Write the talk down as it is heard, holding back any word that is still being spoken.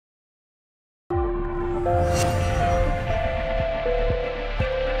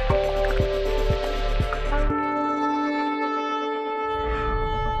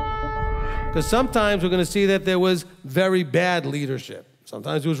Because sometimes we're going to see that there was very bad leadership.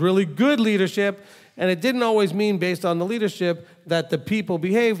 Sometimes it was really good leadership, and it didn't always mean based on the leadership that the people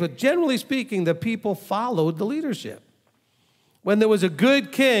behaved, but generally speaking, the people followed the leadership. When there was a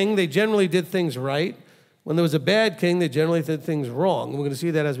good king, they generally did things right. When there was a bad king, they generally did things wrong. And we're going to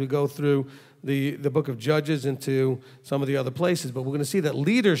see that as we go through the book of Judges into some of the other places. But we're going to see that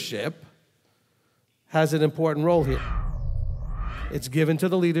leadership has an important role here. It's given to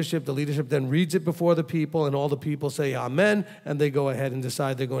the leadership then reads it before the people, and all the people say amen, and they go ahead and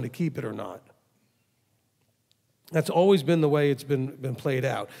decide they're going to keep it or not. That's always been the way it's been played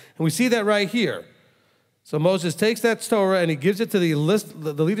out. And we see that right here. So Moses takes that Torah and he gives it to the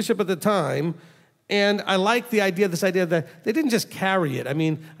leadership at the time, and I like this idea that they didn't just carry it. I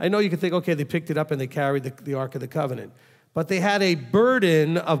mean, I know you can think, okay, they picked it up and they carried the Ark of the Covenant, but they had a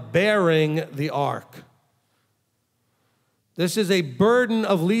burden of bearing the Ark. This is a burden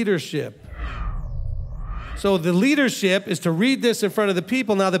of leadership. So the leadership is to read this in front of the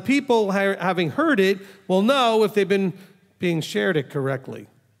people. Now the people, having heard it, will know if they've been being shared it correctly.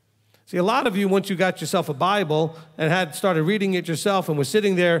 See, a lot of you, once you got yourself a Bible and had started reading it yourself and was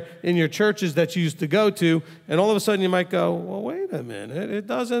sitting there in your churches that you used to go to, and all of a sudden you might go, well, wait a minute, it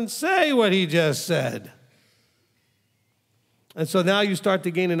doesn't say what he just said. And so now you start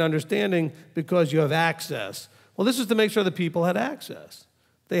to gain an understanding because you have access. Well, this was to make sure the people had access.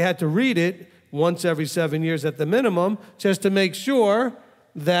 They had to read it once every 7 years at the minimum, just to make sure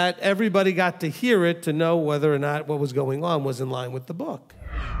that everybody got to hear it to know whether or not what was going on was in line with the book.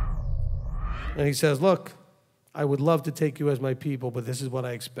 And he says, look, I would love to take you as my people, but this is what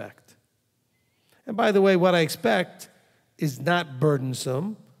I expect. And by the way, what I expect is not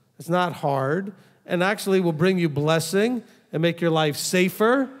burdensome, it's not hard, and actually will bring you blessing and make your life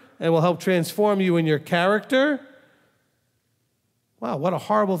safer and will help transform you in your character. Wow, what a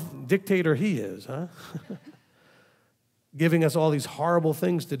horrible dictator he is, huh? Giving us all these horrible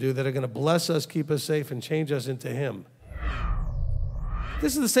things to do that are going to bless us, keep us safe, and change us into him.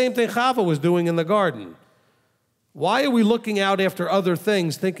 This is the same thing Chava was doing in the garden. Why are we looking out after other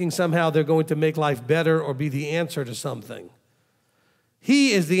things, thinking somehow they're going to make life better or be the answer to something?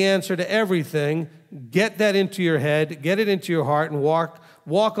 He is the answer to everything. Get that into your head, get it into your heart, and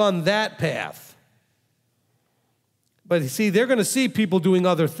walk on that path. But you see, they're going to see people doing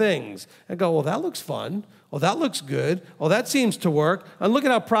other things and go, well, that looks fun. Oh, that looks good. Oh, that seems to work. And look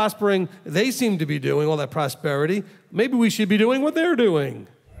at how prospering they seem to be doing, all that prosperity. Maybe we should be doing what they're doing.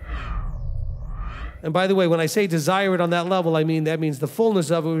 And by the way, when I say desire it on that level, I mean that means the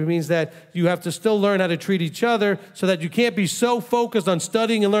fullness of it. It means that you have to still learn how to treat each other so that you can't be so focused on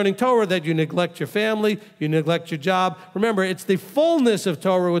studying and learning Torah that you neglect your family, you neglect your job. Remember, it's the fullness of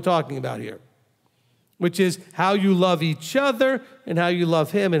Torah we're talking about here, which is how you love each other and how you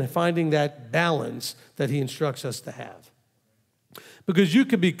love him, and finding that balance that he instructs us to have. Because you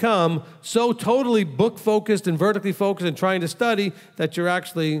could become so totally book-focused and vertically focused and trying to study that you're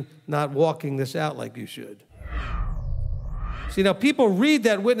actually not walking this out like you should. See, now people read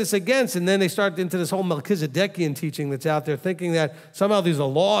that witness against, and then they start into this whole Melchizedekian teaching that's out there, thinking that somehow these are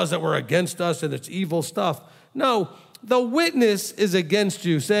laws that were against us and it's evil stuff. No. The witness is against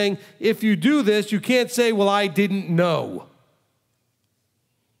you, saying, if you do this, you can't say, well, I didn't know.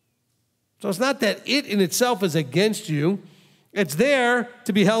 So it's not that it in itself is against you. It's there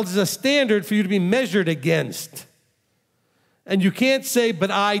to be held as a standard for you to be measured against. And you can't say,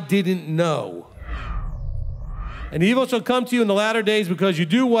 but I didn't know. And evil shall come to you in the latter days because you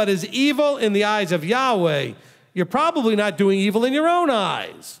do what is evil in the eyes of Yahweh. You're probably not doing evil in your own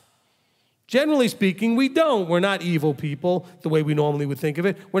eyes. Generally speaking, we don't. We're not evil people the way we normally would think of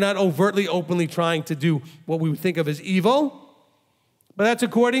it. We're not overtly, openly trying to do what we would think of as evil. But that's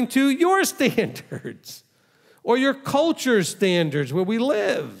according to your standards or your culture's standards where we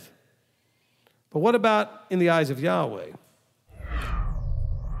live. But what about in the eyes of Yahweh?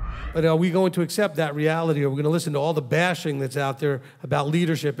 But are we going to accept that reality? Or are we going to listen to all the bashing that's out there about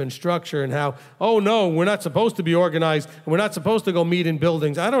leadership and structure and how, oh no, we're not supposed to be organized, and we're not supposed to go meet in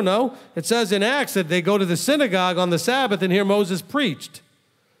buildings? I don't know. It says in Acts that they go to the synagogue on the Sabbath and hear Moses preached.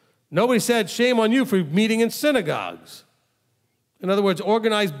 Nobody said, shame on you for meeting in synagogues. In other words,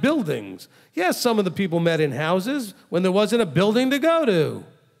 organized buildings. Yes, some of the people met in houses when there wasn't a building to go to.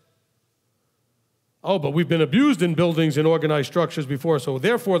 Oh, but we've been abused in buildings and organized structures before, so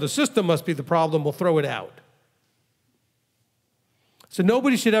therefore the system must be the problem. We'll throw it out. So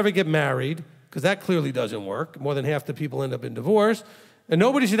nobody should ever get married, because that clearly doesn't work. More than half the people end up in divorce. And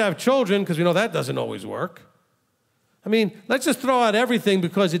nobody should have children because we know that doesn't always work. I mean, let's just throw out everything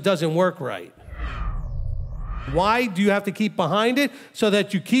because it doesn't work right. Why do you have to keep behind it? So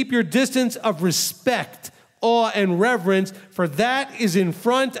that you keep your distance of respect, awe, and reverence, for that is in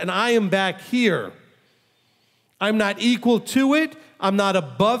front and I am back here. I'm not equal to it. I'm not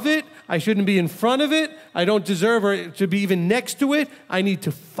above it. I shouldn't be in front of it. I don't deserve to be even next to it. I need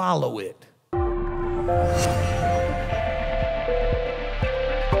to follow it.